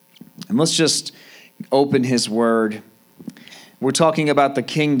And let's just open his word. We're talking about the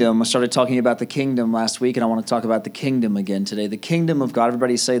kingdom. I started talking about the kingdom last week, and I want to talk about the kingdom again today. The kingdom of God.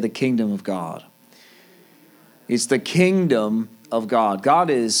 Everybody say the kingdom of God. It's the kingdom of God.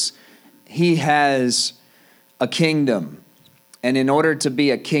 He has a kingdom. And in order to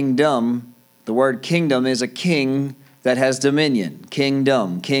be a kingdom, the word kingdom is a king that has dominion.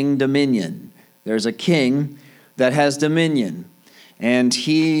 Kingdom, king, dominion. There's a king that has dominion. And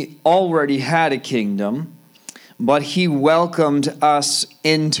he already had a kingdom, but he welcomed us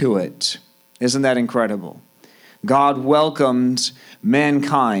into it. Isn't that incredible? God welcomed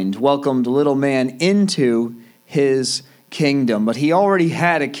mankind, welcomed little man into his kingdom. But he already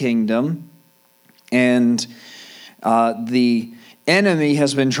had a kingdom, and the enemy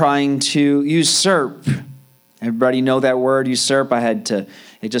has been trying to usurp. Everybody know that word, usurp?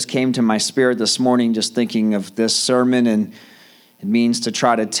 It just came to my spirit this morning just thinking of this sermon, and it means to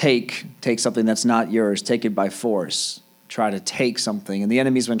try to take something that's not yours, take it by force, try to take something. And the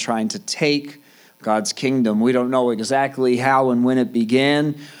enemy's been trying to take God's kingdom. We don't know exactly how and when it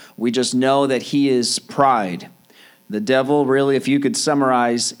began. We just know that he is pride. The devil, really, if you could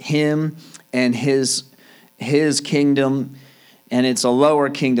summarize him and his kingdom, and it's a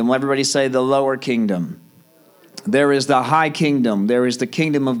lower kingdom. Let everybody say the lower kingdom. There is the high kingdom. There is the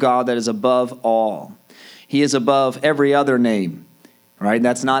kingdom of God that is above all. He is above every other name, right?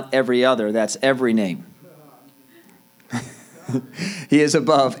 That's not every other. That's every name. He is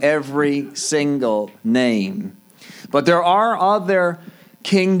above every single name. But there are other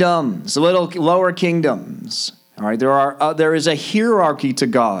kingdoms, little lower kingdoms. All right, there is a hierarchy to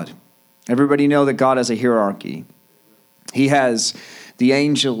God. Everybody know that God has a hierarchy. He has the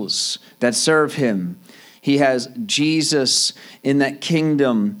angels that serve him. He has Jesus in that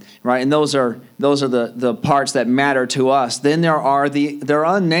kingdom, right? And those are the parts that matter to us. Then they're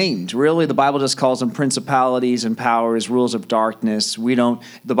unnamed. Really, the Bible just calls them principalities and powers, rules of darkness.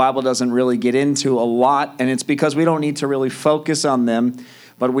 The Bible doesn't really get into a lot, and it's because we don't need to really focus on them,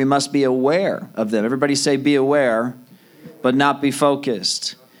 but we must be aware of them. Everybody say be aware, but not be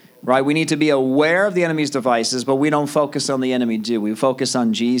focused. Right? We need to be aware of the enemy's devices, but we don't focus on the enemy, do we? We focus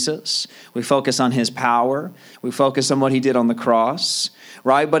on Jesus. We focus on his power. We focus on what he did on the cross.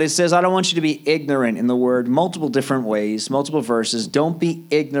 Right? But it says, I don't want you to be ignorant in the word, multiple different ways, multiple verses. Don't be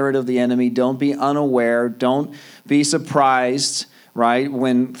ignorant of the enemy. Don't be unaware. Don't be surprised, right,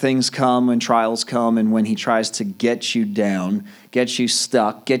 when things come, when trials come, and when he tries to get you down, get you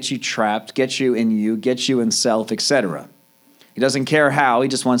stuck, get you trapped, get you in self, etc. He doesn't care how. He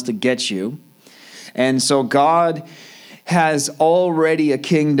just wants to get you. And so God has already a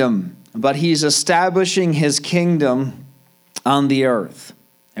kingdom, but he's establishing his kingdom on the earth.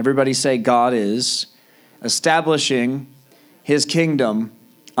 Everybody say God is establishing his kingdom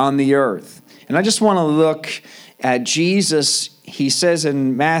on the earth. And I just want to look at Jesus. He says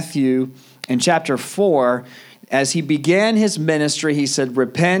in Matthew in chapter 4, as he began his ministry, he said,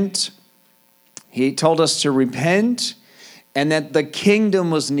 repent. He told us to repent, and that the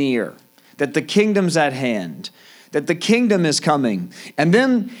kingdom was near, that the kingdom's at hand, that the kingdom is coming. And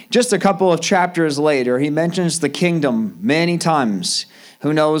then just a couple of chapters later, he mentions the kingdom many times.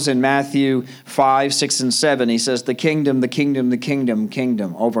 Who knows, in Matthew 5, 6, and 7, he says the kingdom, the kingdom, the kingdom,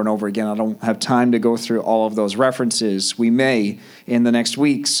 kingdom, over and over again. I don't have time to go through all of those references. We may in the next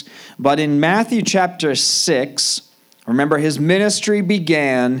weeks. But in Matthew chapter 6, remember his ministry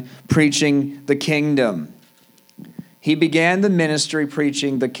began preaching the kingdom. He began the ministry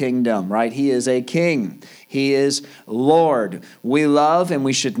preaching the kingdom, right? He is a king. He is Lord. We love, and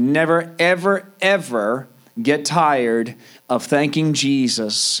we should never, ever, ever get tired of thanking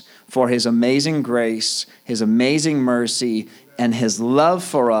Jesus for his amazing grace, his amazing mercy, and his love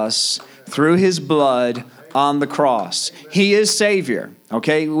for us through his blood on the cross. He is Savior,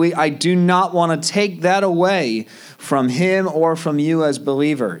 okay? I do not want to take that away from him or from you as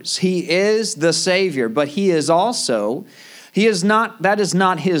believers. He is the Savior, but that is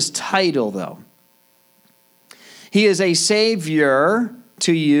not his title, though. He is a Savior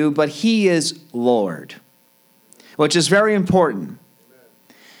to you, but he is Lord, which is very important.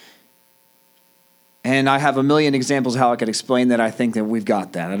 And I have a million examples of how I could explain that. I think that we've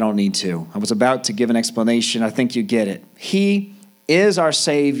got that. I don't need to. I was about to give an explanation. I think you get it. He is our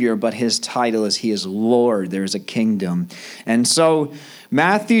Savior, but his title is he is Lord. There's a kingdom. And so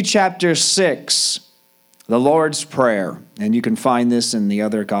Matthew chapter 6, the Lord's Prayer, and you can find this in the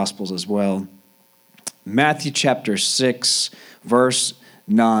other Gospels as well. Matthew chapter 6, verse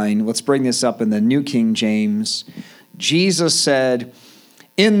 9. Let's bring this up in the New King James. Jesus said,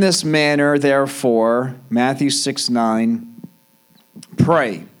 in this manner, therefore, Matthew 6:9,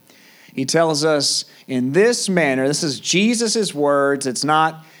 pray, He tells us in this manner, this is Jesus' words. It's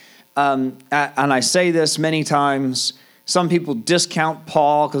not, and I say this many times, some people discount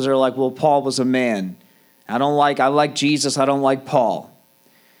Paul because they're like, well, Paul was a man. I like Jesus, I don't like Paul.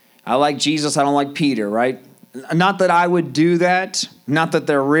 I like Jesus, I don't like Peter, right? Not that I would do that. Not that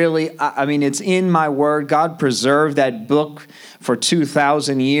they're really, it's in my word. God preserved that book for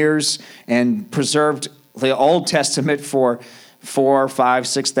 2,000 years and preserved the Old Testament for 4, 5,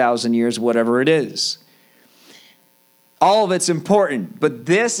 6,000 years, whatever it is. All of it's important, but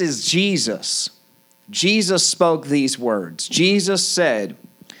this is Jesus. Jesus spoke these words. Jesus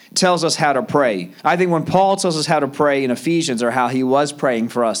tells us how to pray. I think when Paul tells us how to pray in Ephesians, or how he was praying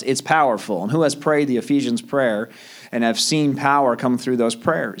for us, it's powerful. And who has prayed the Ephesians prayer and have seen power come through those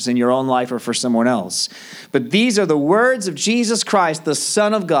prayers in your own life or for someone else? But these are the words of Jesus Christ, the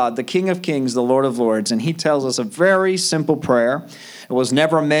Son of God, the King of Kings, the Lord of Lords. And he tells us a very simple prayer. It was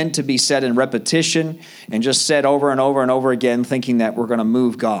never meant to be said in repetition and just said over and over and over again, thinking that we're going to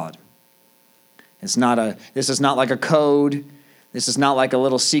move God. This is not like a code. This is not like a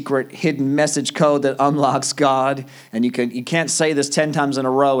little secret hidden message code that unlocks God, and you can't say this 10 times in a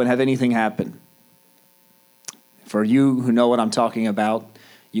row and have anything happen. For you who know what I'm talking about,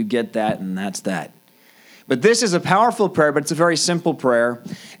 you get that, and that's that. But this is a powerful prayer, but it's a very simple prayer.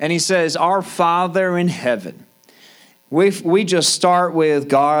 And he says, Our Father in heaven. We just start with,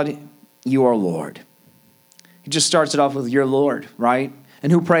 God, you are Lord. He just starts it off with, your Lord, right?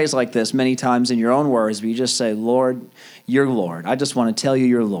 And who prays like this many times in your own words, but you just say, Lord, you're Lord. I just want to tell you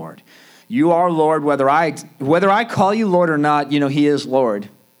you're Lord. You are Lord, whether I call you Lord or not, he is Lord.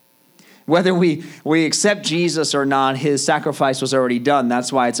 Whether we accept Jesus or not, his sacrifice was already done.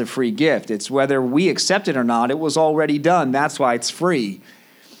 That's why it's a free gift. It's whether we accept it or not, it was already done. That's why it's free.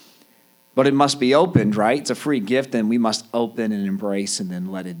 But it must be opened, right? It's a free gift, and we must open and embrace and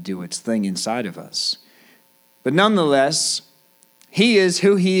then let it do its thing inside of us. But nonetheless, he is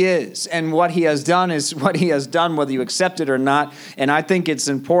who he is, and what he has done is what he has done, whether you accept it or not. And I think it's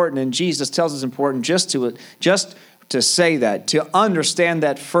important, and Jesus tells us important just to say that, to understand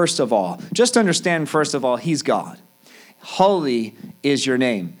that first of all. Just understand first of all, he's God. Holy is your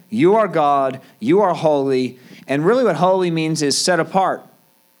name. You are God, you are holy, and really what holy means is set apart.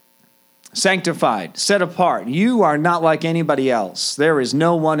 Sanctified, set apart. You are not like anybody else. There is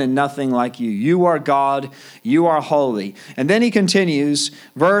no one and nothing like you. You are God. You are holy. And then he continues,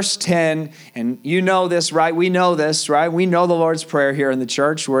 verse 10, and you know this, right? We know this, right? We know the Lord's Prayer here in the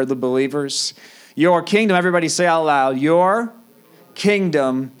church. We're the believers. Your kingdom, everybody say out loud, your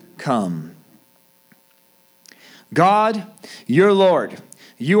kingdom come. God, your Lord.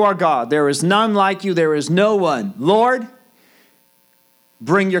 You are God. There is none like you. There is no one. Lord,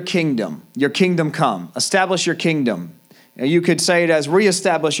 bring your kingdom come. Establish your kingdom. You could say it as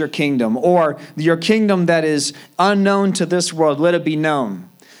reestablish your kingdom, or your kingdom that is unknown to this world, let it be known.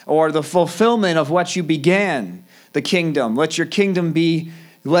 Or the fulfillment of what you began, the kingdom.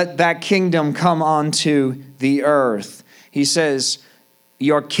 Let that kingdom come onto the earth. He says,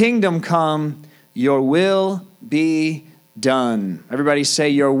 your kingdom come, your will be done. Everybody say,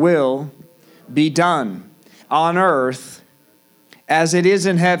 your will be done on earth as it is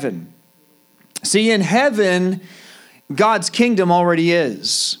in heaven. See, in heaven, God's kingdom already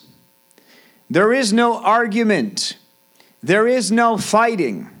is. There is no argument. There is no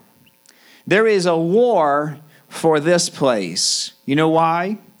fighting. There is a war for this place. You know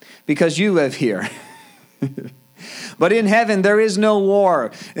why? Because you live here. But in heaven, there is no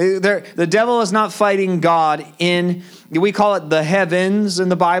war. The devil is not fighting God we call it the heavens in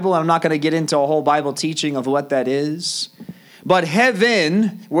the Bible. I'm not going to get into a whole Bible teaching of what that is. But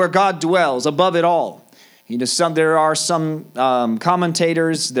heaven, where God dwells, above it all. There are some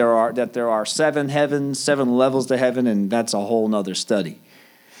commentators, there are 7 heavens, 7 levels to heaven, and that's a whole nother study.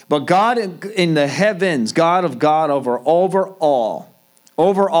 But God in the heavens, God of God over all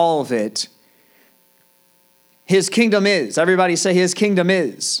of it, his kingdom is. Everybody say his kingdom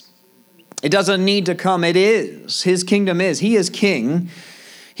is. It doesn't need to come, it is. His kingdom is. He is king.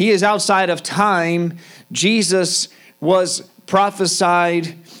 He is outside of time. Jesus was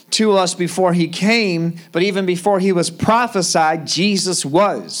prophesied to us before he came, but even before he was prophesied, Jesus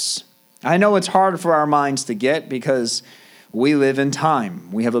was. I know it's hard for our minds to get because we live in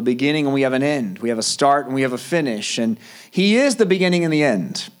time. We have a beginning and we have an end. We have a start and we have a finish. And he is the beginning and the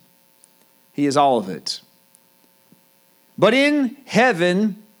end. He is all of it. But in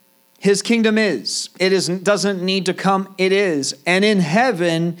heaven, his kingdom is. Doesn't need to come. It is. And in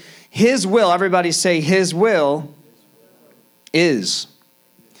heaven, his will, everybody say his will, is.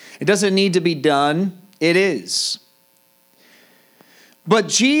 It doesn't need to be done. It is. But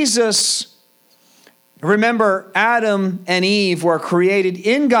Jesus, remember, Adam and Eve were created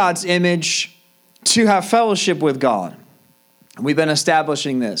in God's image to have fellowship with God. We've been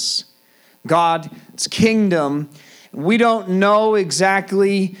establishing this. God's kingdom. We don't know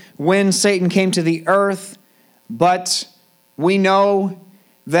exactly when Satan came to the earth, but we know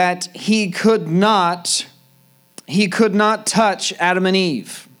that he could not touch Adam and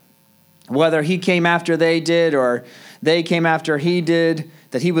Eve. Whether he came after they did or they came after he did,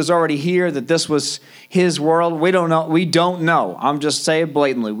 that he was already here, that this was his world. We don't know. We don't know. I'm just saying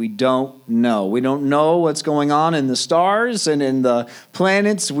blatantly, we don't know. We don't know what's going on in the stars and in the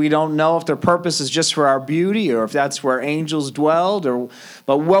planets. We don't know if their purpose is just for our beauty or if that's where angels dwelled.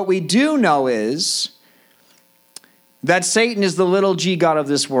 But what we do know is that Satan is the little g god of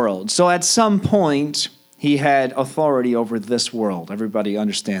this world. So at some point, he had authority over this world. Everybody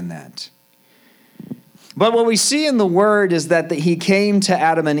understand that? But what we see in the Word is that he came to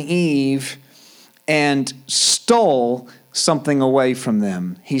Adam and Eve and stole something away from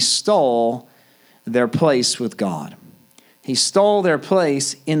them. He stole their place with God. He stole their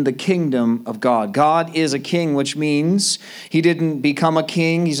place in the kingdom of God. God is a king, which means he didn't become a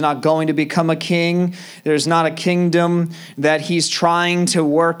king. He's not going to become a king. There's not a kingdom that he's trying to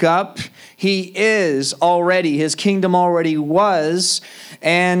work up. He is already, his kingdom already was,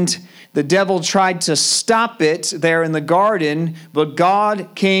 and the devil tried to stop it there in the garden, but God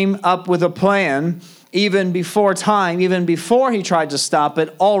came up with a plan even before time, even before he tried to stop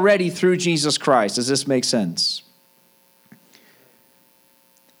it, already through Jesus Christ. Does this make sense?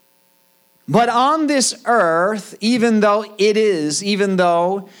 But on this earth, even though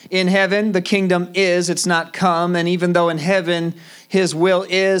in heaven the kingdom is, it's not come, and even though in heaven his will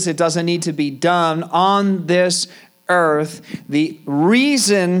is, it doesn't need to be done, on this earth, the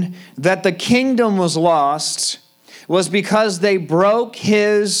reason that the kingdom was lost was because they broke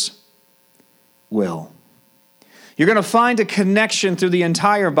his will. You're going to find a connection through the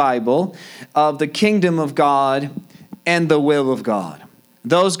entire Bible of the kingdom of God and the will of God.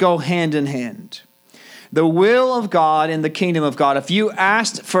 Those go hand in hand. The will of God and the kingdom of God. If you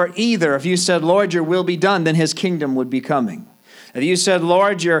asked for either, if you said, Lord, your will be done, then his kingdom would be coming. If you said,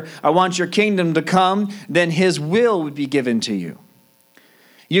 Lord, I want your kingdom to come, then his will would be given to you.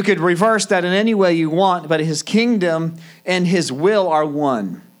 You could reverse that in any way you want, but his kingdom and his will are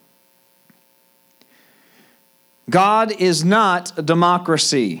one. God is not a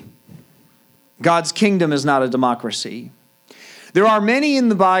democracy. God's kingdom is not a democracy. There are many in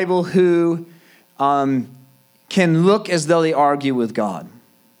the Bible who can look as though they argue with God.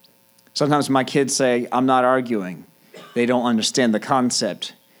 Sometimes my kids say, I'm not arguing. They don't understand the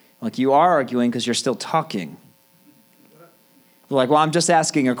concept. Like, you are arguing because you're still talking. They're like, well, I'm just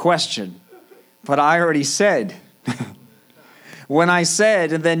asking a question. But I already said. When I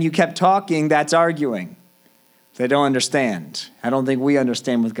said, and then you kept talking, that's arguing. They don't understand. I don't think we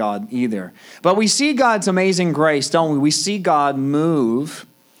understand with God either. But we see God's amazing grace, don't we? We see God move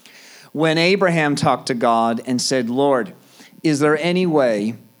when Abraham talked to God and said, Lord, is there any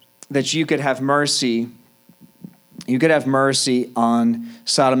way that you could have mercy? You could have mercy on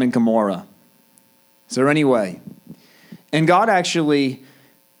Sodom and Gomorrah. Is there any way? And God actually,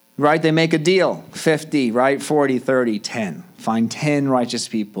 right, they make a deal. 50, right? 40, 30, 10. Find 10 righteous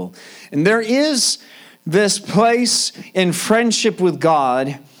people. And there is this place in friendship with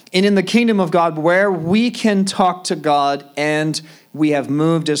God and in the kingdom of God where we can talk to God and we have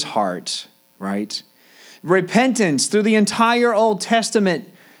moved his heart, right? Repentance through the entire Old Testament.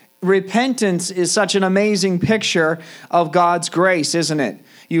 Repentance is such an amazing picture of God's grace, isn't it?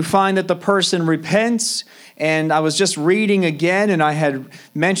 You find that the person repents, and I was just reading again, and I had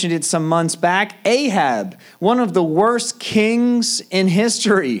mentioned it some months back. Ahab, one of the worst kings in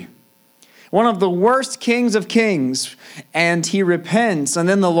history. One of the worst kings of kings. And he repents, and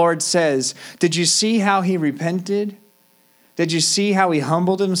then the Lord says, did you see how he repented? Did you see how he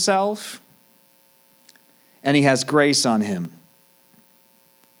humbled himself? And he has grace on him.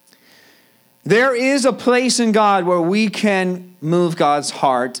 There is a place in God where we can move God's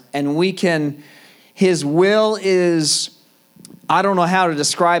heart, and we can, his will is, I don't know how to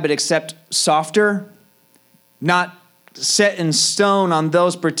describe it except softer, not set in stone on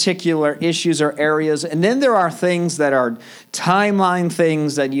those particular issues or areas. And then there are things that are timeline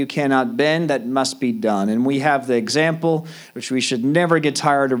things that you cannot bend that must be done. And we have the example, which we should never get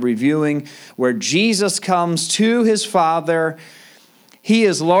tired of reviewing, where Jesus comes to his Father. He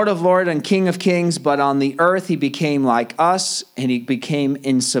is Lord of Lords and King of Kings, but on the earth he became like us, and he became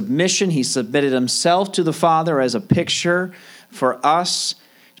in submission. He submitted himself to the Father as a picture for us,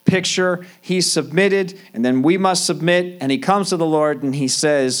 picture. He submitted, and then we must submit. And he comes to the Lord and he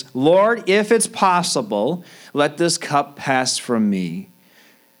says, Lord, if it's possible, let this cup pass from me.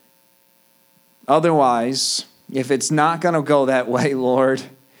 Otherwise, if it's not going to go that way, Lord,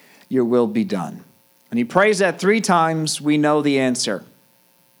 your will be done. And he prays that 3 times. We know the answer.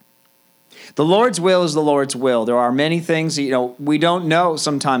 The Lord's will is the Lord's will. There are many things, we don't know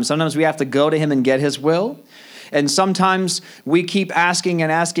sometimes. Sometimes we have to go to him and get his will. And sometimes we keep asking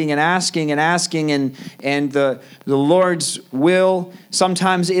and asking and asking and asking, and the Lord's will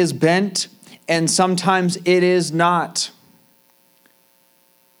sometimes is bent and sometimes it is not.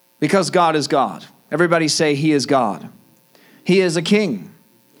 Because God is God. Everybody say he is God. He is a king.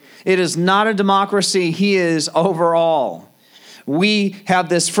 It is not a democracy. He is over all. We have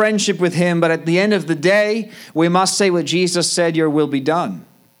this friendship with him, but at the end of the day, we must say what Jesus said, your will be done.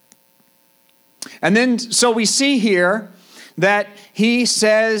 And then, so we see here that he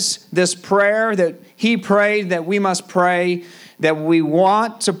says this prayer that he prayed, that we must pray, that we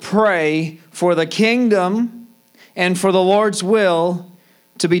want to pray for the kingdom and for the Lord's will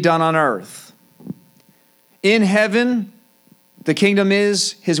to be done on earth. In heaven, the kingdom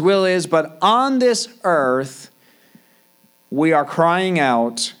is, his will is, but on this earth, we are crying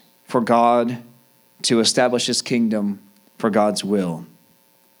out for God to establish his kingdom, for God's will.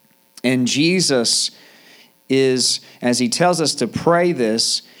 And Jesus is, as he tells us to pray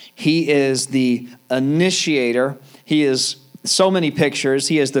this, he is the initiator. He is so many pictures.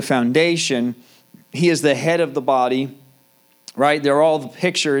 He is the foundation. He is the head of the body, right? They're all the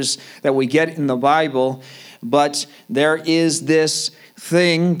pictures that we get in the Bible. But there is this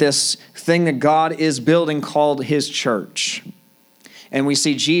thing that God is building called his church. And we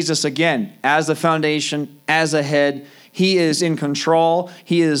see Jesus again as the foundation, as a head. He is in control.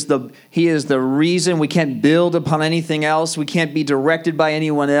 He is the reason. We can't build upon anything else. We can't be directed by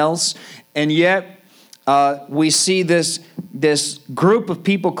anyone else. And yet we see this group of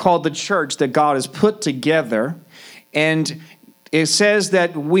people called the church that God has put together. And it says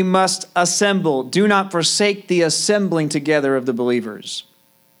that we must assemble. Do not forsake the assembling together of the believers.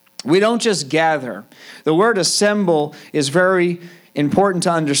 We don't just gather. The word assemble is very important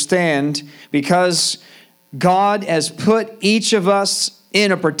to understand because God has put each of us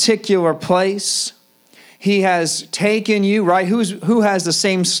in a particular place. He has taken you, right? Who has the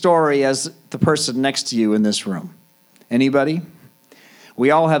same story as the person next to you in this room? Anybody?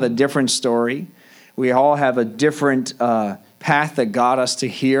 We all have a different story. We all have a different path that got us to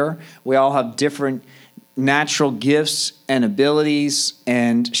here. We all have different natural gifts and abilities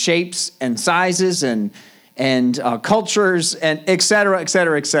and shapes and sizes and cultures and et cetera, et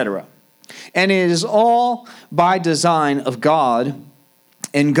cetera, et cetera. And it is all by design of God.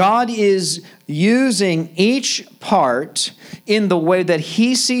 And God is using each part in the way that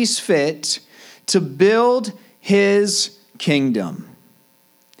he sees fit to build his kingdom.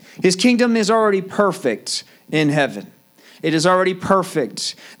 His kingdom is already perfect in heaven. It is already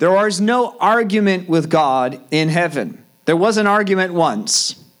perfect. There is no argument with God in heaven. There was an argument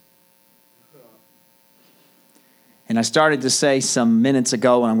once. And I started to say some minutes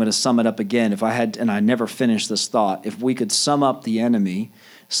ago, and I'm going to sum it up again. And I never finished this thought. If we could sum up the enemy,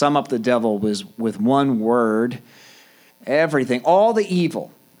 sum up the devil with one word, everything, all the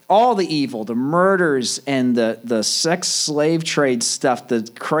evil, the murders and the sex slave trade stuff,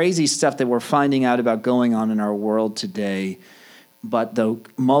 the crazy stuff that we're finding out about going on in our world today. But the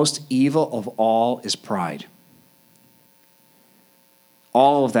most evil of all is pride.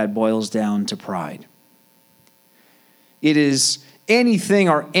 All of that boils down to pride. It is anything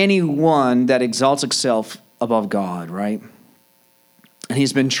or anyone that exalts itself above God, right? And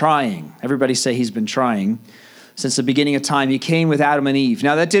he's been trying. Everybody say he's been trying. Since the beginning of time, he came with Adam and Eve.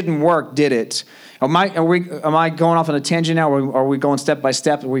 Now that didn't work, did it? Am I going off on a tangent now? Or are we going step by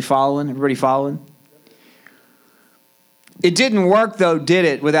step? Are we following? Everybody following? It didn't work though, did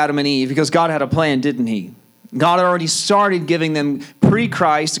it, with Adam and Eve? Because God had a plan, didn't he? God had already started giving them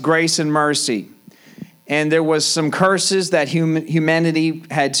pre-Christ grace and mercy. And there was some curses that humanity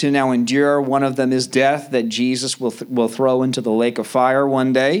had to now endure. One of them is death that Jesus will throw into the lake of fire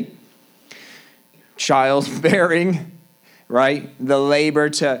one day. Childbearing, right? The labor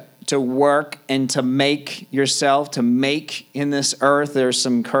to work and to make yourself, to make in this earth. There's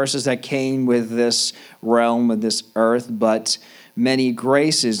some curses that came with this realm, with this earth, but many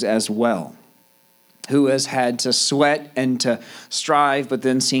graces as well. Who has had to sweat and to strive, but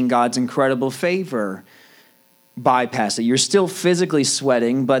then seen God's incredible favor bypass it. You're still physically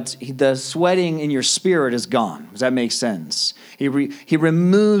sweating, but the sweating in your spirit is gone. Does that make sense? He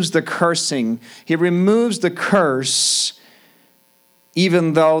removes the cursing. He removes the curse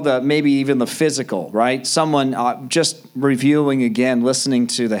even though maybe even the physical, right? Someone just reviewing again, listening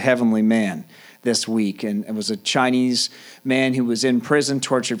to The Heavenly Man this week, and it was a Chinese man who was in prison,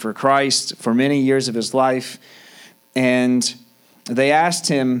 tortured for Christ for many years of his life, and they asked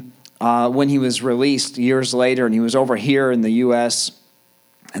him when he was released years later, and he was over here in the U.S.,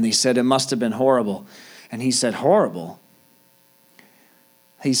 and they said, it must have been horrible. And he said, horrible?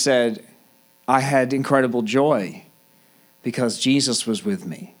 He said, I had incredible joy because Jesus was with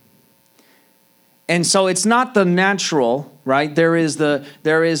me. And so it's not the natural, right? There is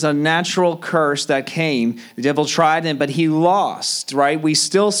a natural curse that came. The devil tried it, but he lost, right? We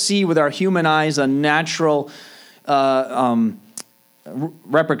still see with our human eyes a natural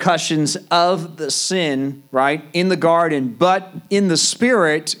repercussions of the sin, right, in the garden. But in the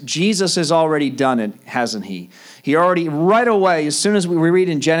spirit, Jesus has already done it, hasn't he? He already, right away, as soon as we read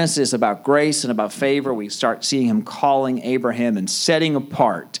in Genesis about grace and about favor, we start seeing him calling Abraham and setting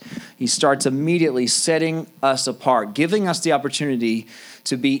apart. He starts immediately setting us apart, giving us the opportunity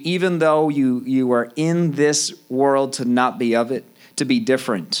to be, even though you are in this world, to not be of it, to be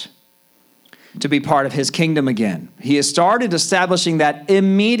different, to be part of his kingdom again. He has started establishing that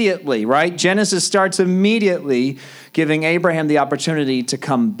immediately, right? Genesis starts immediately giving Abraham the opportunity to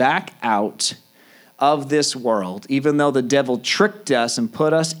come back out of this world, even though the devil tricked us and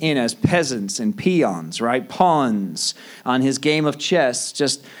put us in as peasants and peons, right? Pawns on his game of chess,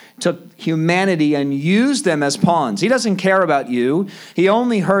 just took humanity and used them as pawns. He doesn't care about you. He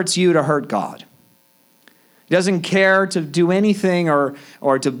only hurts you to hurt God. He doesn't care to do anything or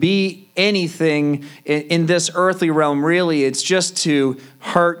to be anything in this earthly realm, really. It's just to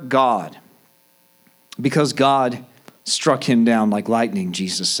hurt God, because God struck him down like lightning,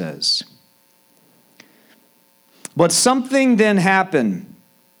 Jesus says. But something then happened.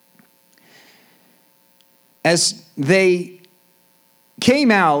 As they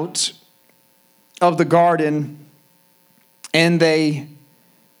came out of the garden and they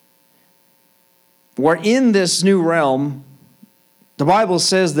were in this new realm, the Bible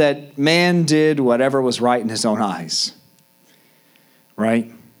says that man did whatever was right in his own eyes.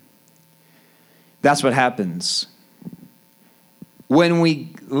 Right? That's what happens. When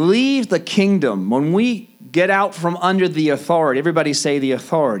we leave the kingdom, when we get out from under the authority, everybody say the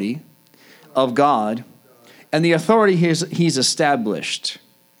authority of God, and the authority he's established.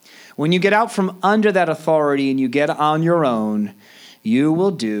 When you get out from under that authority and you get on your own, you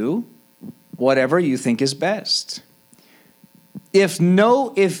will do whatever you think is best. If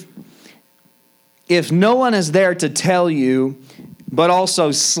no one is there to tell you, but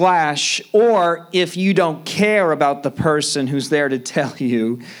also or if you don't care about the person who's there to tell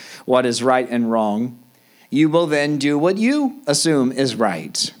you what is right and wrong, you will then do what you assume is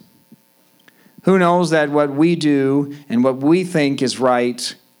right. Who knows that what we do and what we think is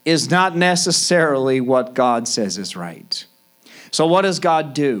right is not necessarily what God says is right. So what does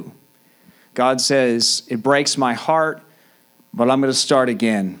God do? God says, it breaks my heart, but I'm going to start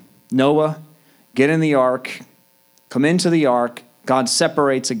again. Noah, get in the ark, come into the ark. God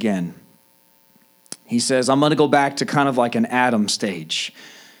separates again. He says, I'm going to go back to kind of like an Adam stage,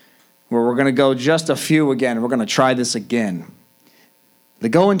 where we're going to go just a few again. We're going to try this again. They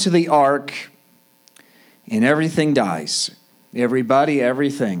go into the ark, and everything dies. Everybody,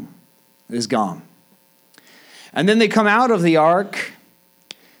 everything is gone. And then they come out of the ark,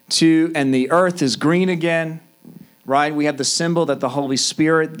 and the earth is green again, right? We have the symbol that the Holy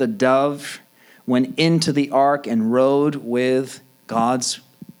Spirit, the dove, went into the ark and rode with God's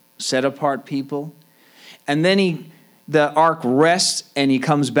set-apart people. And then the ark rests and he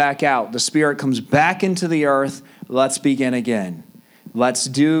comes back out. The Spirit comes back into the earth. Let's begin again. Let's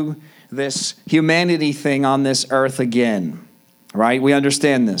do this humanity thing on this earth again. Right? We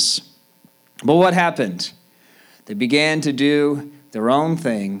understand this. But what happened? They began to do their own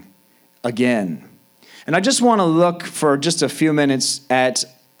thing again. And I just want to look for just a few minutes at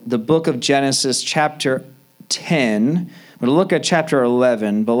the book of Genesis, chapter 10. I'm going to look at chapter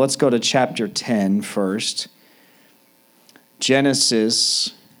 11, but let's go to chapter 10 first.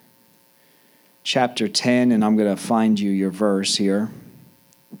 Genesis chapter 10, and I'm going to find you your verse here.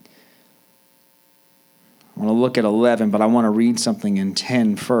 I want to look at 11, but I want to read something in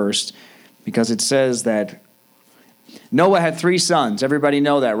 10 first, because it says that Noah had 3 sons. Everybody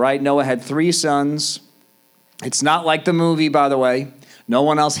know that, right? Noah had 3 sons. It's not like the movie, by the way. No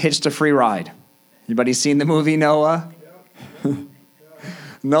one else hitched a free ride. Anybody seen the movie Noah?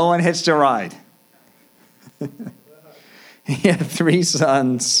 No one hitched a ride. He had 3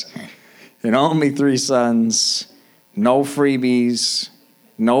 sons, and only 3 sons. No freebies,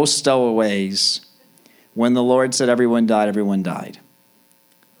 no stowaways. When the Lord said everyone died, everyone died.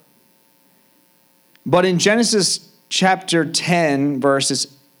 But in Genesis chapter 10,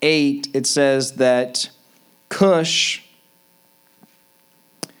 verses 8, it says that Cush,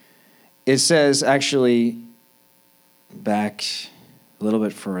 it says actually back a little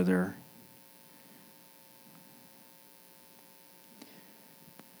bit further.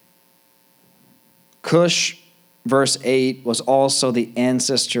 Cush, verse 8, was also the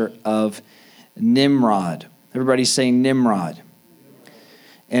ancestor of Nimrod. Everybody say Nimrod.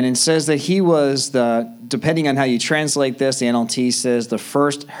 And it says that he was depending on how you translate this, the NLT says the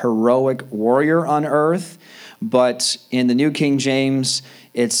first heroic warrior on earth. But in the New King James,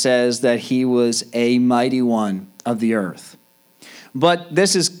 it says that he was a mighty one of the earth. But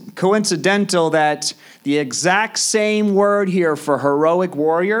this is coincidental that the exact same word here for heroic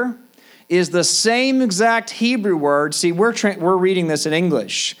warrior is the same exact Hebrew word. See, we're reading this in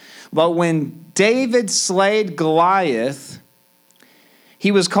English. But when David slayed Goliath,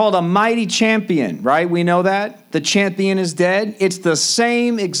 he was called a mighty champion, right? We know that. The champion is dead. It's the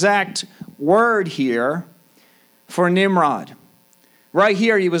same exact word here for Nimrod. Right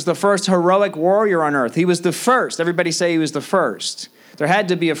here, he was the first heroic warrior on earth. He was the first. Everybody say he was the first. There had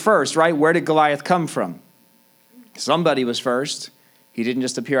to be a first, right? Where did Goliath come from? Somebody was first. He didn't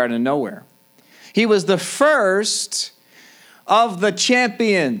just appear out of nowhere. He was the first of the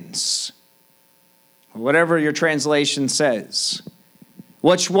champions, whatever your translation says.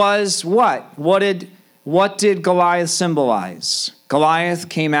 Which was what? What did Goliath symbolize? Goliath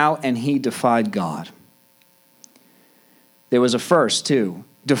came out and he defied God. There was a first, too.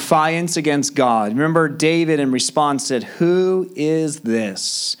 Defiance against God. Remember, David in response said, "Who is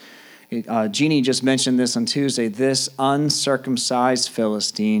this?" Jeannie just mentioned this on Tuesday. This uncircumcised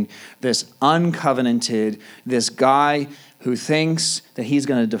Philistine, this uncovenanted, this guy who thinks that he's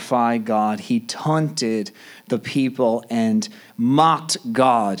going to defy God. He taunted the people and mocked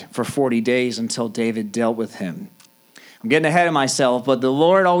God for 40 days until David dealt with him. I'm getting ahead of myself, but the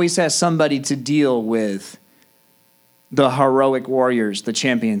Lord always has somebody to deal with the heroic warriors, the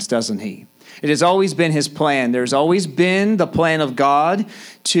champions, doesn't he? It has always been his plan. There's always been the plan of God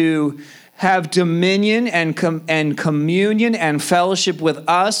to have dominion and communion and fellowship with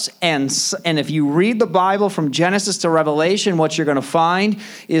us. And if you read the Bible from Genesis to Revelation, what you're going to find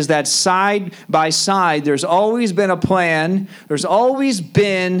is that side by side, there's always been a plan. There's always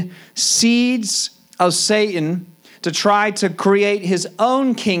been seeds of Satan to try to create his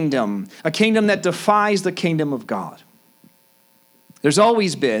own kingdom, a kingdom that defies the kingdom of God. There's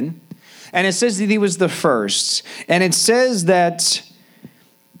always been. And it says that he was the first. And it says that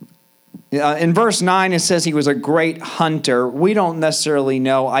in verse 9, it says he was a great hunter. We don't necessarily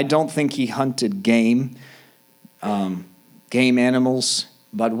know. I don't think he hunted game animals,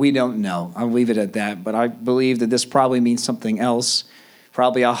 but we don't know. I'll leave it at that. But I believe that this probably means something else.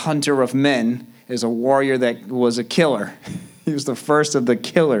 Probably a hunter of men is a warrior that was a killer. He was the first of the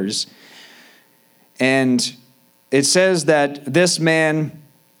killers. And it says that this man,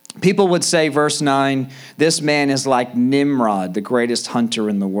 people would say, verse 9, this man is like Nimrod, the greatest hunter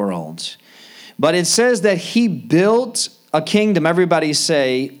in the world. But it says that he built a kingdom. Everybody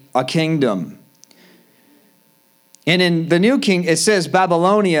say, a kingdom. And in the New King, it says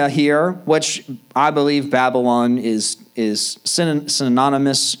Babylonia here, which I believe Babylon is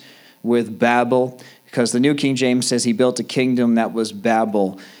synonymous with Babel, because the New King James says he built a kingdom that was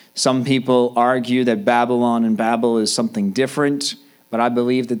Babel. Some people argue that Babylon and Babel is something different, but I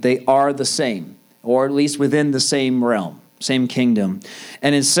believe that they are the same, or at least within the same realm, same kingdom.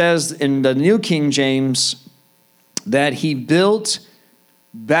 And it says in the New King James that he built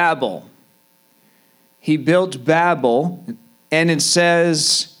Babel. He built Babel, and it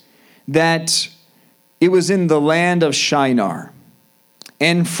says that it was in the land of Shinar.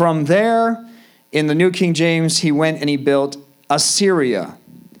 And from there, in the New King James, he went and he built Assyria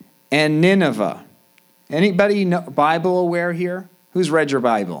and Nineveh. Anybody Bible aware here? Who's read your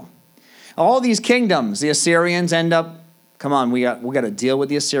Bible? All these kingdoms, the Assyrians end up, come on, we got to deal with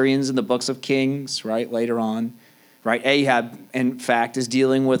the Assyrians in the books of Kings, right, later on. Right, Ahab, in fact, is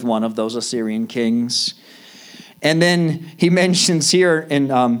dealing with one of those Assyrian kings. And then he mentions here in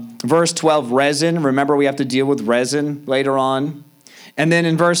verse 12, Rezin. Remember, we have to deal with Rezin later on. And then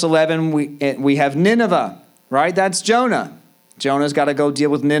in verse 11, we have Nineveh, right? That's Jonah. Jonah's got to go deal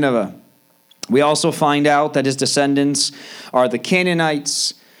with Nineveh. We also find out that his descendants are the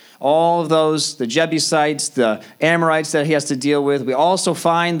Canaanites, all of those, the Jebusites, the Amorites that he has to deal with. We also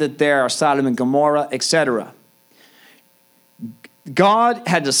find that there are Sodom and Gomorrah, etc. God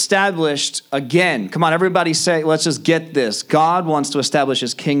had established again, come on, everybody say, let's just get this. God wants to establish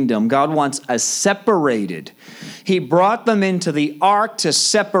his kingdom. God wants a separated He brought them into the ark to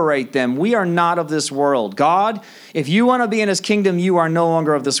separate them. We are not of this world. God, if you want to be in his kingdom, you are no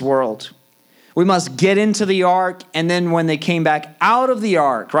longer of this world. We must get into the ark, and then when they came back out of the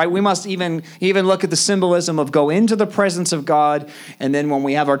ark, right? We must even look at the symbolism of go into the presence of God, and then when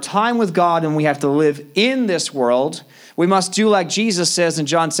we have our time with God and we have to live in this world, we must do like Jesus says in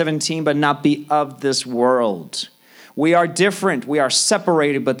John 17, but not be of this world. We are different. We are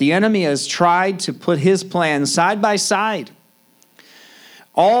separated, but the enemy has tried to put his plans side by side.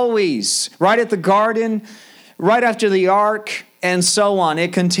 Always, right at the garden, right after the ark, and so on.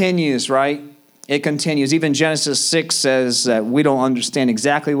 It continues, right? It continues. Even Genesis 6 says that we don't understand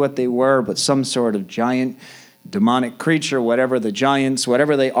exactly what they were, but some sort of giant demonic creature, whatever the giants,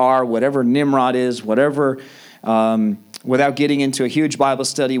 whatever they are, whatever Nimrod is, whatever, without getting into a huge Bible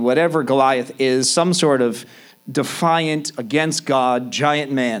study, whatever Goliath is, some sort of defiant against God,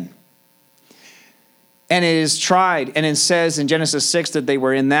 giant man. And it is tried, and it says in Genesis 6 that they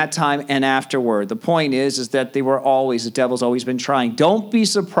were in that time and afterward. The point is that they were always, the devil's always been trying. Don't be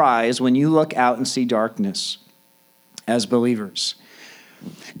surprised when you look out and see darkness as believers.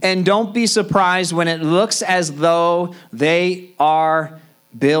 And don't be surprised when it looks as though they are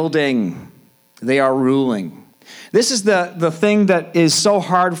building, they are ruling. This is the thing that is so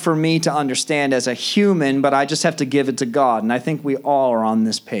hard for me to understand as a human, but I just have to give it to God, and I think we all are on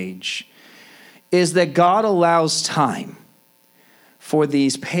this page. Is that God allows time for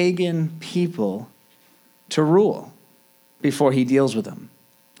these pagan people to rule before he deals with them.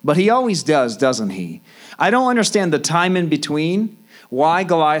 But he always does, doesn't he? I don't understand the time in between, why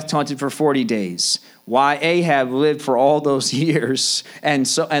Goliath taunted for 40 days, why Ahab lived for all those years, and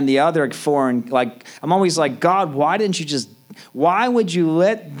the other foreign, I'm always like, God, why would you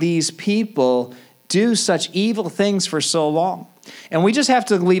let these people do such evil things for so long? And we just have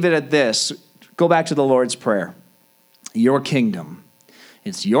to leave it at this. Go back to the Lord's Prayer. Your kingdom.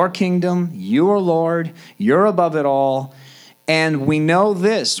 It's your kingdom. You are Lord. You're above it all. And we know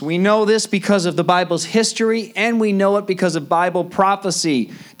this. We know this because of the Bible's history, and we know it because of Bible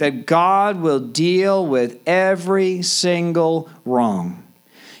prophecy, that God will deal with every single wrong.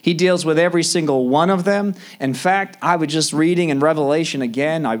 He deals with every single one of them. In fact, I was just reading in Revelation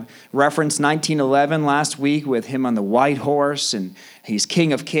again. I referenced 19:11 last week with him on the white horse, and he's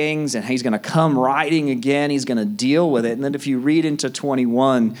King of Kings, and he's going to come riding again. He's going to deal with it. And then if you read into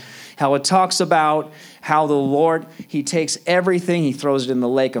 21, how it talks about how the Lord, he takes everything, he throws it in the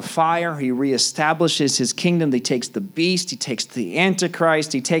lake of fire, he reestablishes his kingdom, he takes the beast, he takes the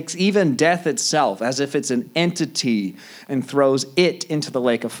Antichrist, he takes even death itself as if it's an entity and throws it into the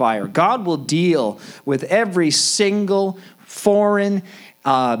lake of fire. God will deal with every single foreign,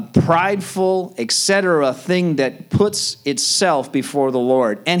 prideful, etc. thing that puts itself before the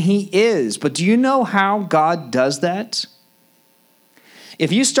Lord. And he is. But do you know how God does that?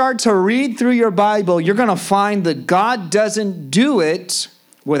 If you start to read through your Bible, you're going to find that God doesn't do it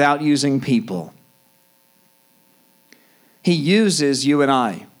without using people. He uses you and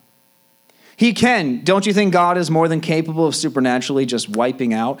I. He can. Don't you think God is more than capable of supernaturally just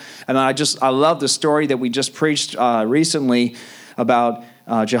wiping out? And I love the story that we just preached recently about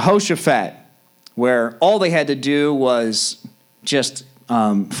Jehoshaphat, where all they had to do was just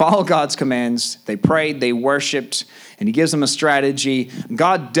follow God's commands. They prayed, they worshiped, and he gives them a strategy.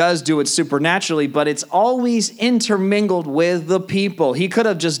 God does do it supernaturally, but it's always intermingled with the people. He could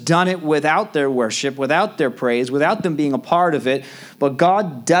have just done it without their worship, without their praise, without them being a part of it, but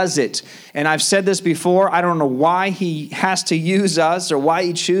God does it. And I've said this before, I don't know why he has to use us or why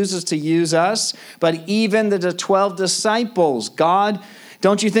he chooses to use us, but even the 12 disciples, God,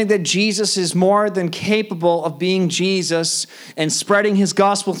 don't you think that Jesus is more than capable of being Jesus and spreading his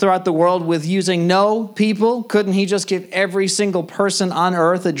gospel throughout the world with using no people? Couldn't he just give every single person on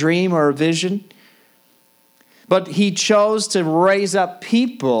earth a dream or a vision? But he chose to raise up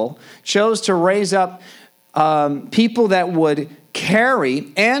people, people that would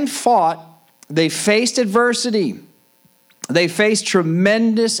carry and fought. They faced adversity. They faced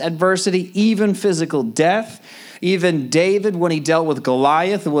tremendous adversity, even physical death. Even David, when he dealt with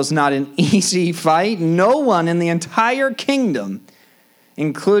Goliath, it was not an easy fight. No one in the entire kingdom,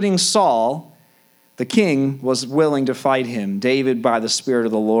 including Saul, the king, was willing to fight him. David, by the Spirit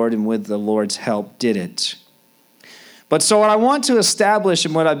of the Lord and with the Lord's help, did it. But so what I want to establish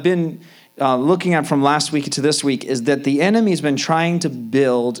and what I've been looking at from last week to this week is that the enemy's been trying to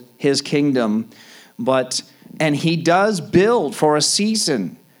build his kingdom, and he does build for a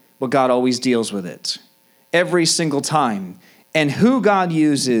season, but God always deals with it. Every single time. And who God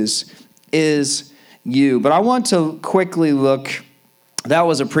uses is you. But I want to quickly look that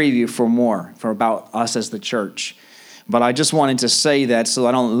was a preview for more, for about us as the church. But I just wanted to say that so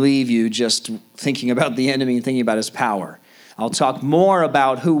I don't leave you just thinking about the enemy and thinking about his power. I'll talk more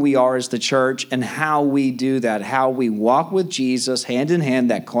about who we are as the church and how we do that, how we walk with Jesus hand in hand,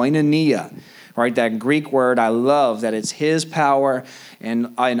 that koinonia, right? That Greek word I love, that it's his power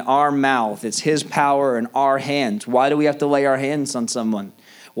in our mouth. It's his power in our hands. Why do we have to lay our hands on someone?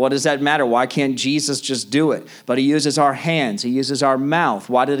 What does that matter? Why can't Jesus just do it? But he uses our hands. He uses our mouth.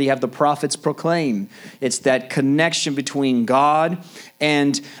 Why did he have the prophets proclaim? It's that connection between God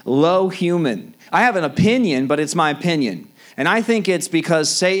and low human. I have an opinion, but it's my opinion. And I think it's because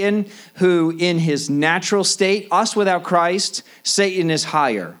Satan, who in his natural state, us without Christ, Satan is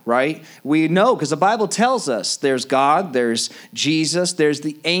higher, right? We know because the Bible tells us there's God, there's Jesus, there's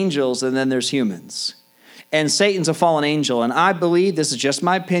the angels, and then there's humans. And Satan's a fallen angel. And I believe, this is just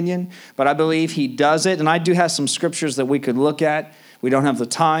my opinion, but I believe he does it. And I do have some scriptures that we could look at. We don't have the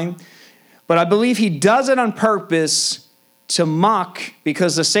time. But I believe he does it on purpose to mock,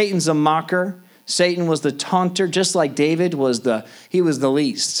 because Satan's a mocker. Satan was the taunter, just like David was the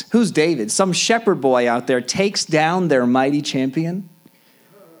least. Who's David? Some shepherd boy out there takes down their mighty champion.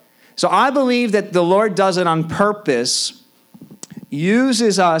 So I believe that the Lord does it on purpose,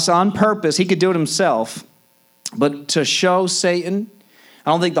 uses us on purpose. He could do it himself, but to show Satan.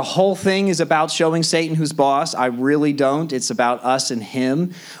 I don't think the whole thing is about showing Satan who's boss. I really don't. It's about us and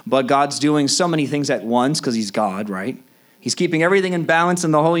him. But God's doing so many things at once because he's God, right? He's keeping everything in balance in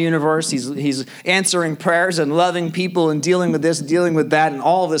the whole universe. He's answering prayers and loving people and dealing with this, dealing with that, and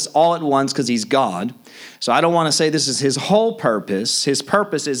all of this all at once because he's God. So I don't want to say this is his whole purpose. His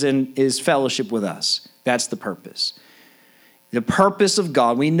purpose is fellowship with us. That's the purpose. The purpose of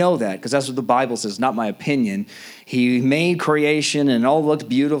God, we know that because that's what the Bible says, not my opinion. He made creation and it all looked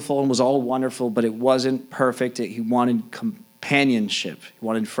beautiful and was all wonderful, but it wasn't perfect. He wanted companionship. He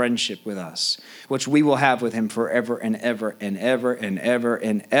wanted friendship with us, which we will have with him forever and ever and ever and ever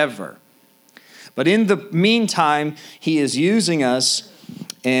and ever. But in the meantime, he is using us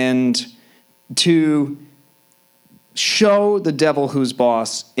and to show the devil who's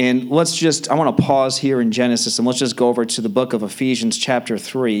boss. And I want to pause here in Genesis and let's just go over to the book of Ephesians chapter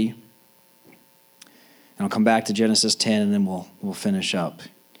 3. And I'll come back to Genesis 10 and then we'll finish up.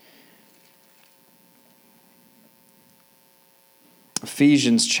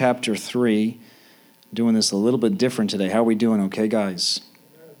 Ephesians chapter 3. Doing this a little bit different today. How are we doing? Okay, guys?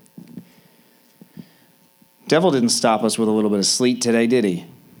 Devil didn't stop us with a little bit of sleet today, did he?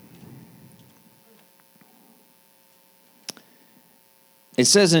 It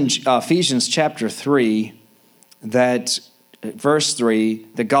says in Ephesians chapter 3 that, verse 3,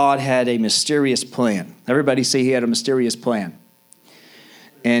 that God had a mysterious plan. Everybody say he had a mysterious plan.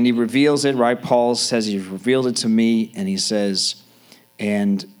 And he reveals it, right? Paul says he revealed it to me, and he says,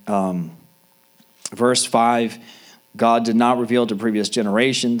 and verse 5, God did not reveal it to previous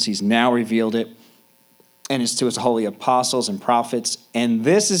generations. He's now revealed it, and it's to his holy apostles and prophets. And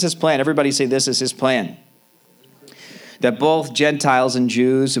this is his plan. Everybody say this is his plan. That both Gentiles and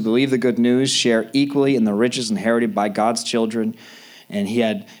Jews who believe the good news share equally in the riches inherited by God's children. And he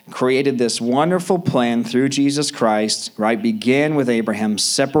had created this wonderful plan through Jesus Christ, right? Began with Abraham,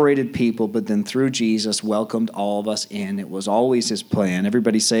 separated people, but then through Jesus welcomed all of us in. It was always his plan.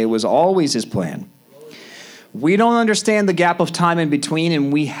 Everybody say it was always his plan. We don't understand the gap of time in between,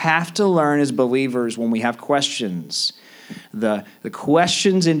 and we have to learn as believers when we have questions. The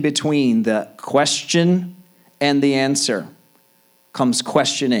questions in between, the question and the answer comes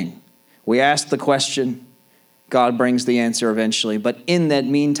questioning. We ask the question, God brings the answer eventually. But in that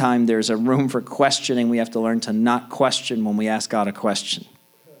meantime, there's a room for questioning. We have to learn to not question when we ask God a question.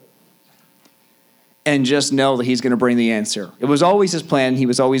 And just know that he's going to bring the answer. It was always his plan. He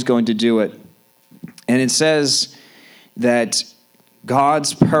was always going to do it. And it says that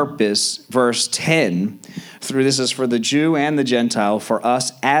God's purpose, verse 10, through this is for the Jew and the Gentile, for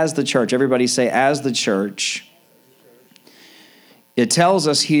us as the church. Everybody say, as the church. It tells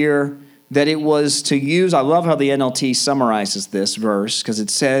us here that it was to use, I love how the NLT summarizes this verse, because it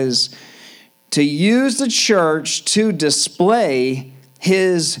says, to use the church to display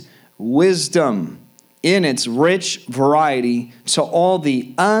his wisdom in its rich variety to all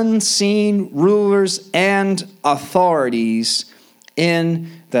the unseen rulers and authorities in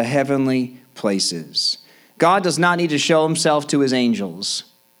the heavenly places. God does not need to show himself to his angels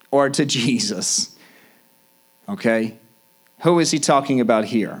or to Jesus. Okay? Who is he talking about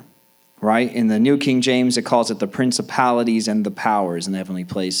here? Right? In the New King James, it calls it the principalities and the powers in the heavenly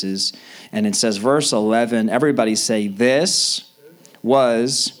places. And it says, verse 11, everybody say, this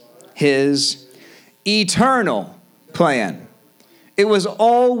was his eternal plan. It was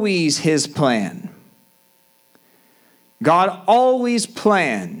always his plan. God always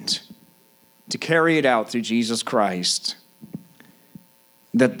planned to carry it out through Jesus Christ,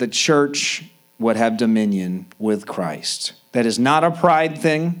 that the church would have dominion with Christ. That is not a pride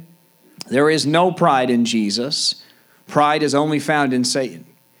thing. There is no pride in Jesus. Pride is only found in Satan.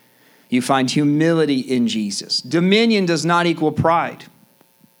 You find humility in Jesus. Dominion does not equal pride.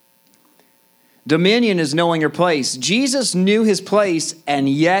 Dominion is knowing your place. Jesus knew his place, and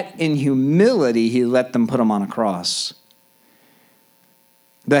yet in humility, he let them put him on a cross.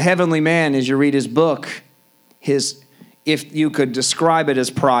 The heavenly man, as you read his book, if you could describe it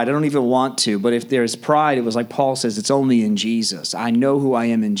as pride, I don't even want to, but if there's pride, it was like Paul says, it's only in Jesus. I know who I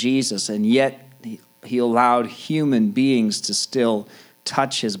am in Jesus, and yet he allowed human beings to still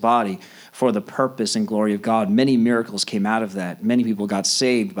touch his body for the purpose and glory of God. Many miracles came out of that. Many people got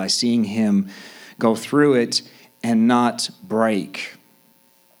saved by seeing him go through it and not break,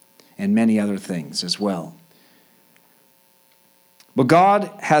 and many other things as well. But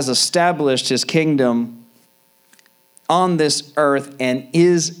God has established his kingdom on this earth and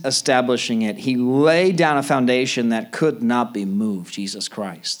is establishing it. He laid down a foundation that could not be moved, Jesus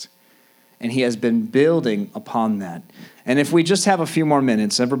Christ. And he has been building upon that. And if we just have a few more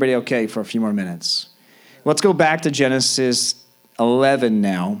minutes, everybody okay for a few more minutes? Let's go back to Genesis 11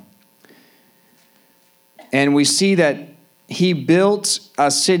 now. And we see that he built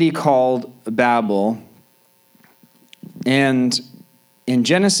a city called Babel. And in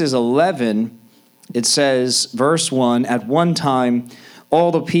Genesis 11, it says, verse 1, at one time,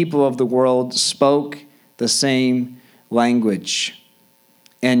 all the people of the world spoke the same language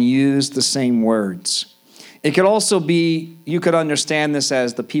and used the same words. It could also be, you could understand this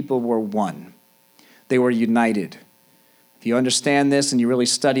as the people were one. They were united. If you understand this and you really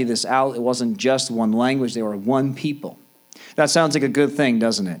study this out, it wasn't just one language, they were one people. That sounds like a good thing,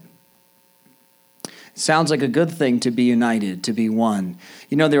 doesn't it? It sounds like a good thing to be united, to be one.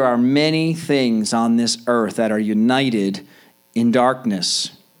 You know, there are many things on this earth that are united in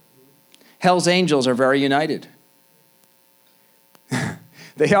darkness. Hell's angels are very united.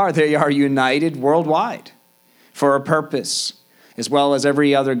 They are united worldwide for a purpose, as well as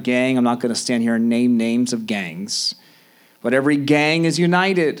every other gang. I'm not going to stand here and name names of gangs, but every gang is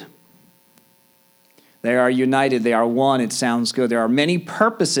united. They are united. They are one. It sounds good. There are many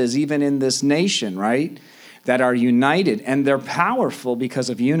purposes, even in this nation, right, that are united. And they're powerful because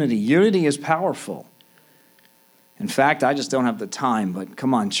of unity. Unity is powerful. In fact, I just don't have the time. But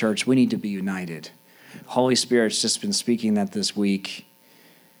come on, church, we need to be united. Holy Spirit's just been speaking that this week.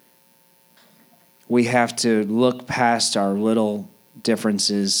 We have to look past our little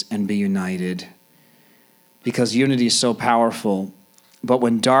differences and be united. Because unity is so powerful. But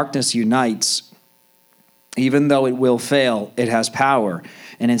when darkness unites, even though it will fail, it has power.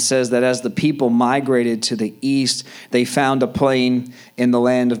 And it says that as the people migrated to the east, they found a plain in the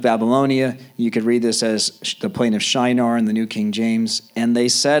land of Babylonia. You could read this as the plain of Shinar in the New King James. And they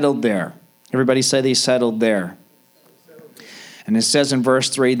settled there. Everybody say they settled there. And it says in verse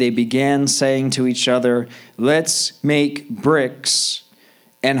 3, they began saying to each other, let's make bricks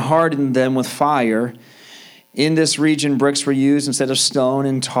and harden them with fire. In this region, bricks were used instead of stone,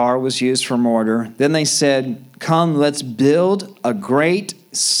 and tar was used for mortar. Then they said, come, let's build a great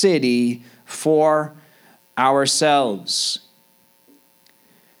city for ourselves,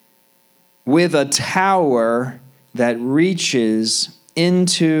 with a tower that reaches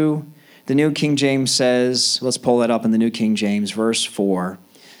into, the New King James says, let's pull that up in the New King James, verse 4.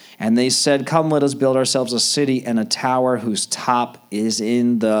 And they said, come, let us build ourselves a city and a tower whose top is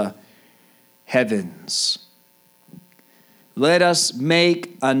in the heavens. Let us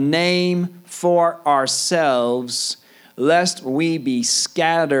make a name for ourselves, lest we be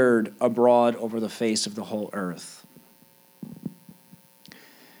scattered abroad over the face of the whole earth.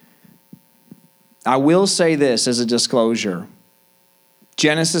 I will say this as a disclosure.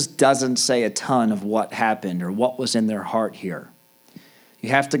 Genesis doesn't say a ton of what happened or what was in their heart here. You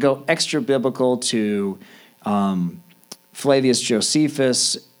have to go extra biblical to Flavius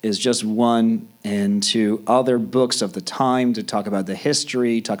Josephus is just one, and to other books of the time to talk about the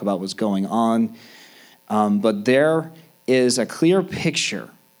history, talk about what's going on. But there is a clear picture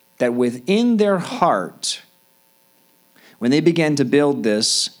that within their heart, when they began to build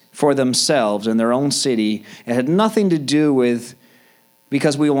this for themselves in their own city, it had nothing to do with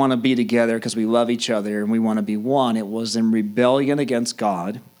because we want to be together, because we love each other and we want to be one. It was in rebellion against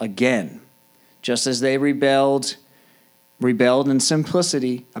God again, just as they rebelled in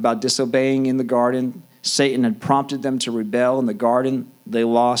simplicity about disobeying in the garden. Satan had prompted them to rebel in the garden. They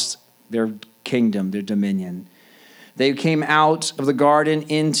lost their kingdom, their dominion. They came out of the garden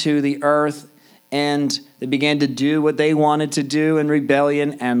into the earth, and they began to do what they wanted to do in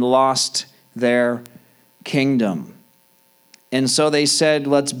rebellion and lost their kingdom. And so they said,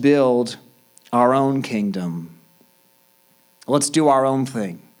 let's build our own kingdom. Let's do our own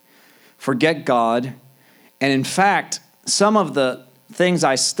thing. Forget God. And in fact, some of the things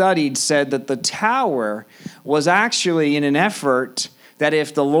I studied said that the tower was actually in an effort that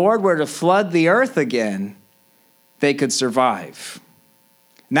if the Lord were to flood the earth again, they could survive.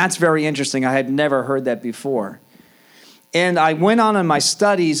 And that's very interesting. I had never heard that before. And I went on in my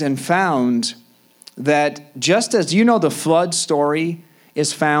studies and found that just as you know the flood story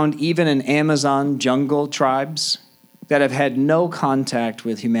is found even in Amazon jungle tribes that have had no contact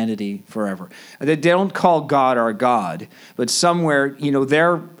with humanity forever. They don't call God our God, but somewhere,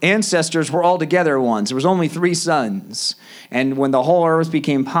 their ancestors were all together once. There was only 3 sons. And when the whole earth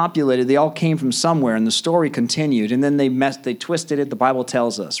became populated, they all came from somewhere, and the story continued. And then they twisted it. The Bible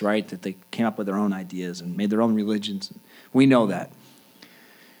tells us, right, that they came up with their own ideas and made their own religions. We know that.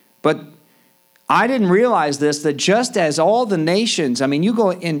 But I didn't realize this, that just as all the nations, you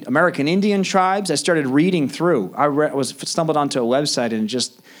go in American Indian tribes, I started reading through. I stumbled onto a website and it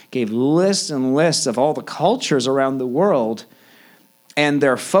just gave lists and lists of all the cultures around the world and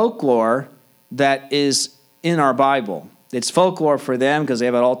their folklore that is in our Bible. It's folklore for them because they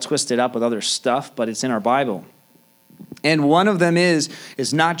have it all twisted up with other stuff, but it's in our Bible. And one of them is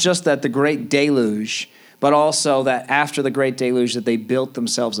not just that the great deluge, but also that after the great deluge that they built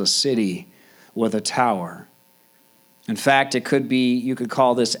themselves a city with a tower. In fact, it could be, you could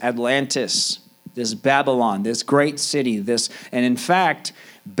call this Atlantis, this Babylon, this great city, and in fact,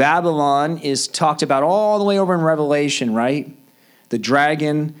 Babylon is talked about all the way over in Revelation, right? The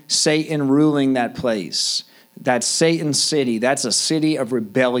dragon, Satan ruling that place. That's Satan's city. That's a city of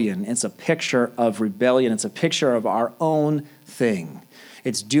rebellion. It's a picture of rebellion. It's a picture of our own thing.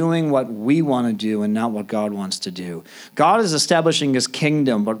 It's doing what we want to do and not what God wants to do. God is establishing his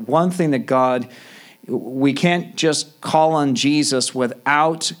kingdom, but one thing that we can't just call on Jesus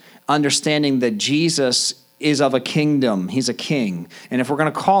without understanding that Jesus is of a kingdom. He's a king. And if we're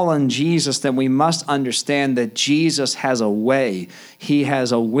going to call on Jesus, then we must understand that Jesus has a way. He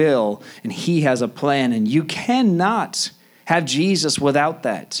has a will, and he has a plan. And you cannot have Jesus without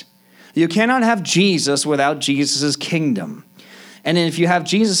that. You cannot have Jesus without Jesus' kingdom. And if you have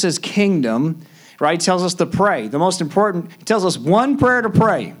Jesus' kingdom, right, he tells us to pray. The most important, he tells us one prayer to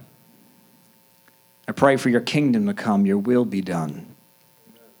pray. I pray for your kingdom to come, your will be done.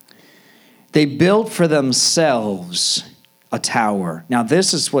 They built for themselves a tower. Now,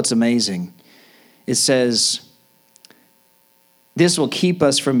 this is what's amazing. It says, this will keep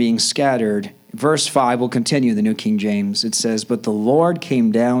us from being scattered. Verse 5 will continue, the New King James. It says, but the Lord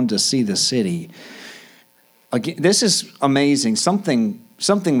came down to see the city. Again, this is amazing. Something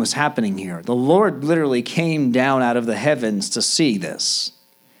was happening here. The Lord literally came down out of the heavens to see this.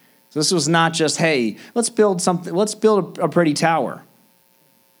 So this was not just, hey, let's build something. Let's build a pretty tower.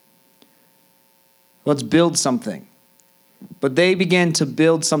 Let's build something. But they began to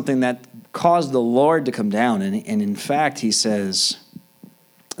build something that caused the Lord to come down. And in fact, he says,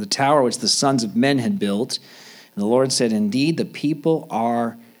 the tower which the sons of men had built, and the Lord said, indeed, the people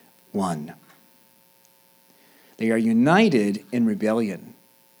are one. They are united in rebellion.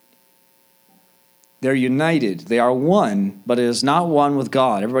 They're united. They are one, but it is not one with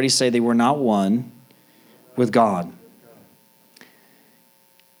God. Everybody say they were not one with God.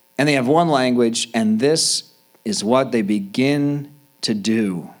 And they have one language, and this is what they begin to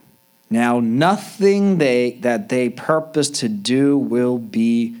do. Now, nothing that they purpose to do will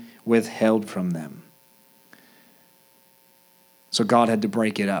be withheld from them. So God had to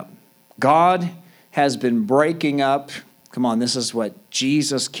break it up. God has been breaking up. Come on, this is what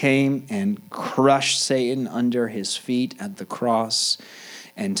Jesus came and crushed Satan under his feet at the cross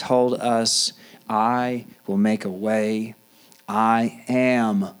and told us, I will make a way. I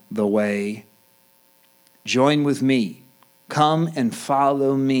am the way. Join with me. Come and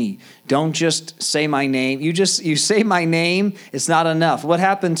follow me. Don't just say my name. You say my name, it's not enough. What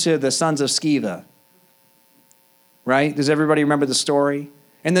happened to the sons of Sceva? Right? Does everybody remember the story?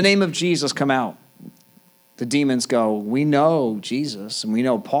 In the name of Jesus, come out. The demons go, we know Jesus and we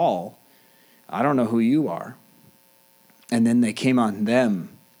know Paul. I don't know who you are. And then they came on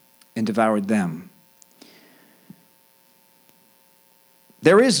them and devoured them.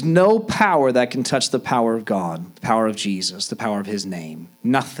 There is no power that can touch the power of God, the power of Jesus, the power of his name.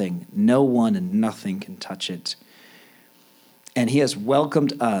 Nothing, no one and nothing can touch it. And he has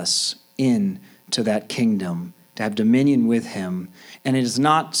welcomed us into that kingdom to have dominion with him. And it is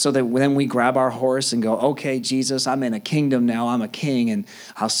not so that then we grab our horse and go, okay, Jesus, I'm in a kingdom now. I'm a king, and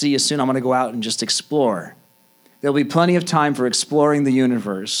I'll see you soon. I'm going to go out and just explore. There'll be plenty of time for exploring the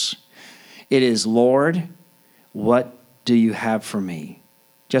universe. It is, Lord, what do you have for me?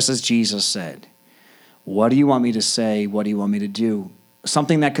 Just as Jesus said, what do you want me to say? What do you want me to do?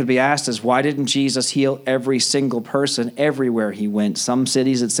 Something that could be asked is, why didn't Jesus heal every single person everywhere he went? Some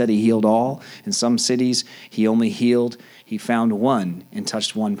cities it said he healed all. In some cities he only healed, he found one and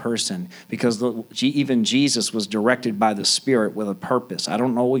touched one person. Because even Jesus was directed by the Spirit with a purpose. I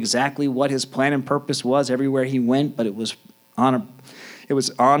don't know exactly what his plan and purpose was everywhere he went, but it was on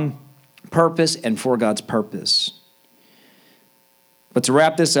purpose and for God's purpose. But to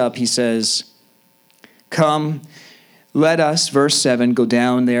wrap this up, he says, come, let us, verse 7, go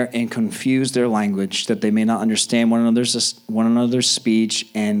down there and confuse their language, that they may not understand one another's speech.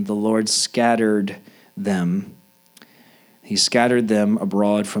 And the Lord scattered them. He scattered them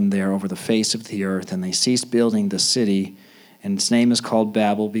abroad from there over the face of the earth, and they ceased building the city. And its name is called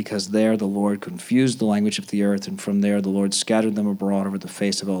Babel, because there the Lord confused the language of the earth, and from there the Lord scattered them abroad over the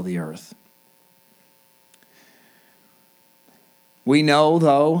face of all the earth. We know,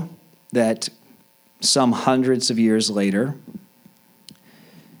 though, that some hundreds of years later,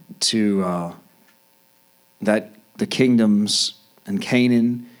 that the kingdoms in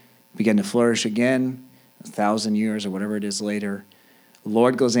Canaan began to flourish again, 1,000 years or whatever it is later. The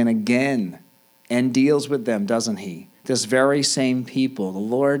Lord goes in again and deals with them, doesn't he? This very same people.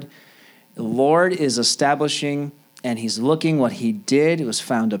 The Lord is establishing, and he's looking what he did. It was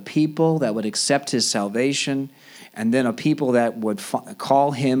found a people that would accept his salvation, and then a people that would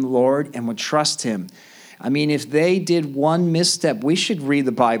call him Lord and would trust him. I mean, if they did one misstep, we should read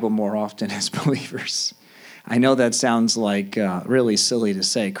the Bible more often as believers. I know that sounds like really silly to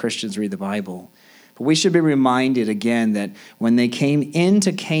say, Christians read the Bible. But we should be reminded again that when they came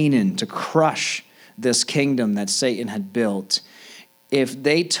into Canaan to crush this kingdom that Satan had built, if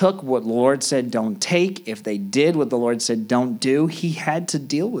they took what the Lord said don't take, if they did what the Lord said don't do, he had to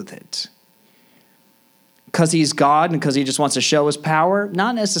deal with it. Because he's God and because he just wants to show his power?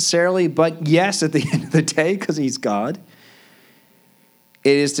 Not necessarily, but yes, at the end of the day, because he's God.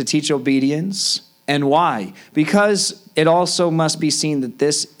 It is to teach obedience. And why? Because it also must be seen that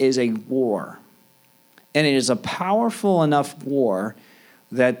this is a war. And it is a powerful enough war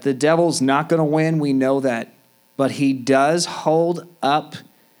that the devil's not going to win. We know that. But he does hold up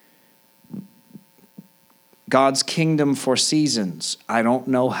God's kingdom for seasons. I don't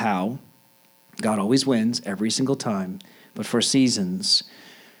know how. God always wins every single time, but for seasons.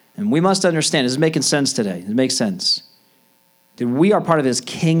 And we must understand, is it making sense today? It makes sense. That we are part of his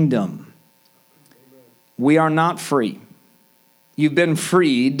kingdom. We are not free. You've been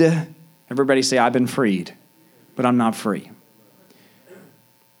freed. Everybody say, I've been freed, but I'm not free.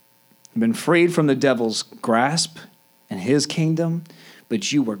 You've been freed from the devil's grasp and his kingdom,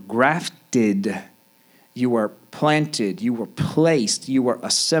 but you were grafted. You were planted, you were placed, you were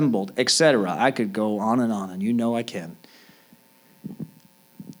assembled, etc. I could go on, and you know I can.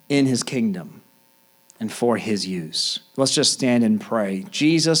 In his kingdom and for his use. Let's just stand and pray.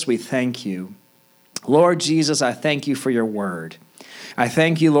 Jesus, we thank you. Lord Jesus, I thank you for your word. I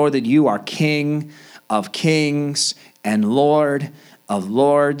thank you, Lord, that you are King of kings and Lord of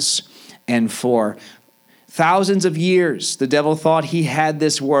lords. And for thousands of years, the devil thought he had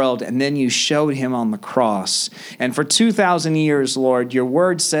this world, and then you showed him on the cross. And for 2,000 years, Lord, your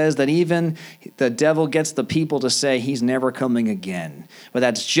word says that even the devil gets the people to say he's never coming again. But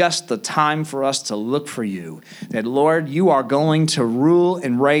that's just the time for us to look for you. That, Lord, you are going to rule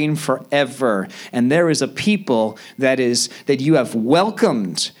and reign forever. And there is a people that you have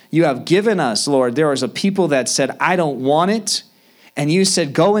welcomed. You have given us, Lord. There is a people that said, I don't want it. And you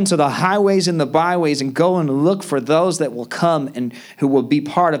said, go into the highways and the byways and go and look for those that will come and who will be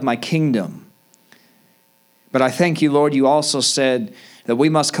part of my kingdom. But I thank you, Lord, you also said that we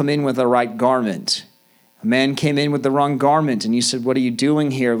must come in with the right garment. A man came in with the wrong garment, and you said, what are you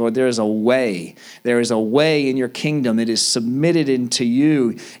doing here, Lord? There is a way. There is a way in your kingdom. It is submitted into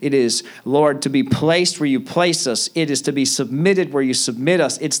you. It is, Lord, to be placed where you place us. It is to be submitted where you submit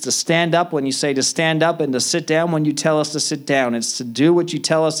us. It's to stand up when you say to stand up and to sit down when you tell us to sit down. It's to do what you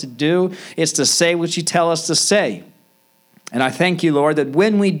tell us to do. It's to say what you tell us to say. And I thank you, Lord, that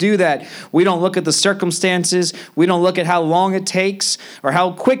when we do that, we don't look at the circumstances. We don't look at how long it takes or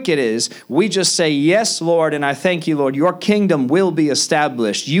how quick it is. We just say, yes, Lord, and I thank you, Lord, your kingdom will be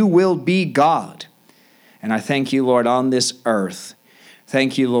established. You will be God. And I thank you, Lord, on this earth.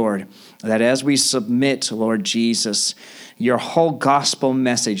 Thank you, Lord, that as we submit, Lord Jesus, Your whole gospel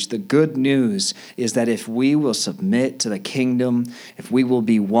message, the good news, is that if we will submit to the kingdom, if we will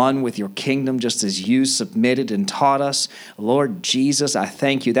be one with your kingdom, just as you submitted and taught us, Lord Jesus, I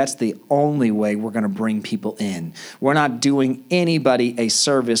thank you. That's the only way we're going to bring people in. We're not doing anybody a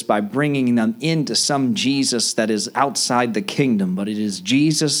service by bringing them into some Jesus that is outside the kingdom, but it is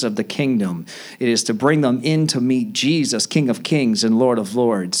Jesus of the kingdom. It is to bring them in to meet Jesus, King of Kings and Lord of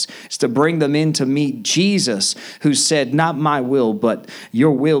Lords. It's to bring them in to meet Jesus, who said, not my will, but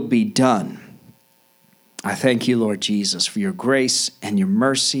your will be done. I thank you, Lord Jesus, for your grace and your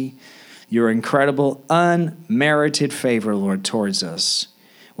mercy, your incredible, unmerited favor, Lord, towards us.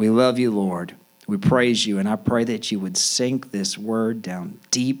 We love you, Lord. We praise you, and I pray that you would sink this word down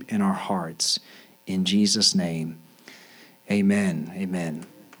deep in our hearts. In Jesus' name, amen. Amen.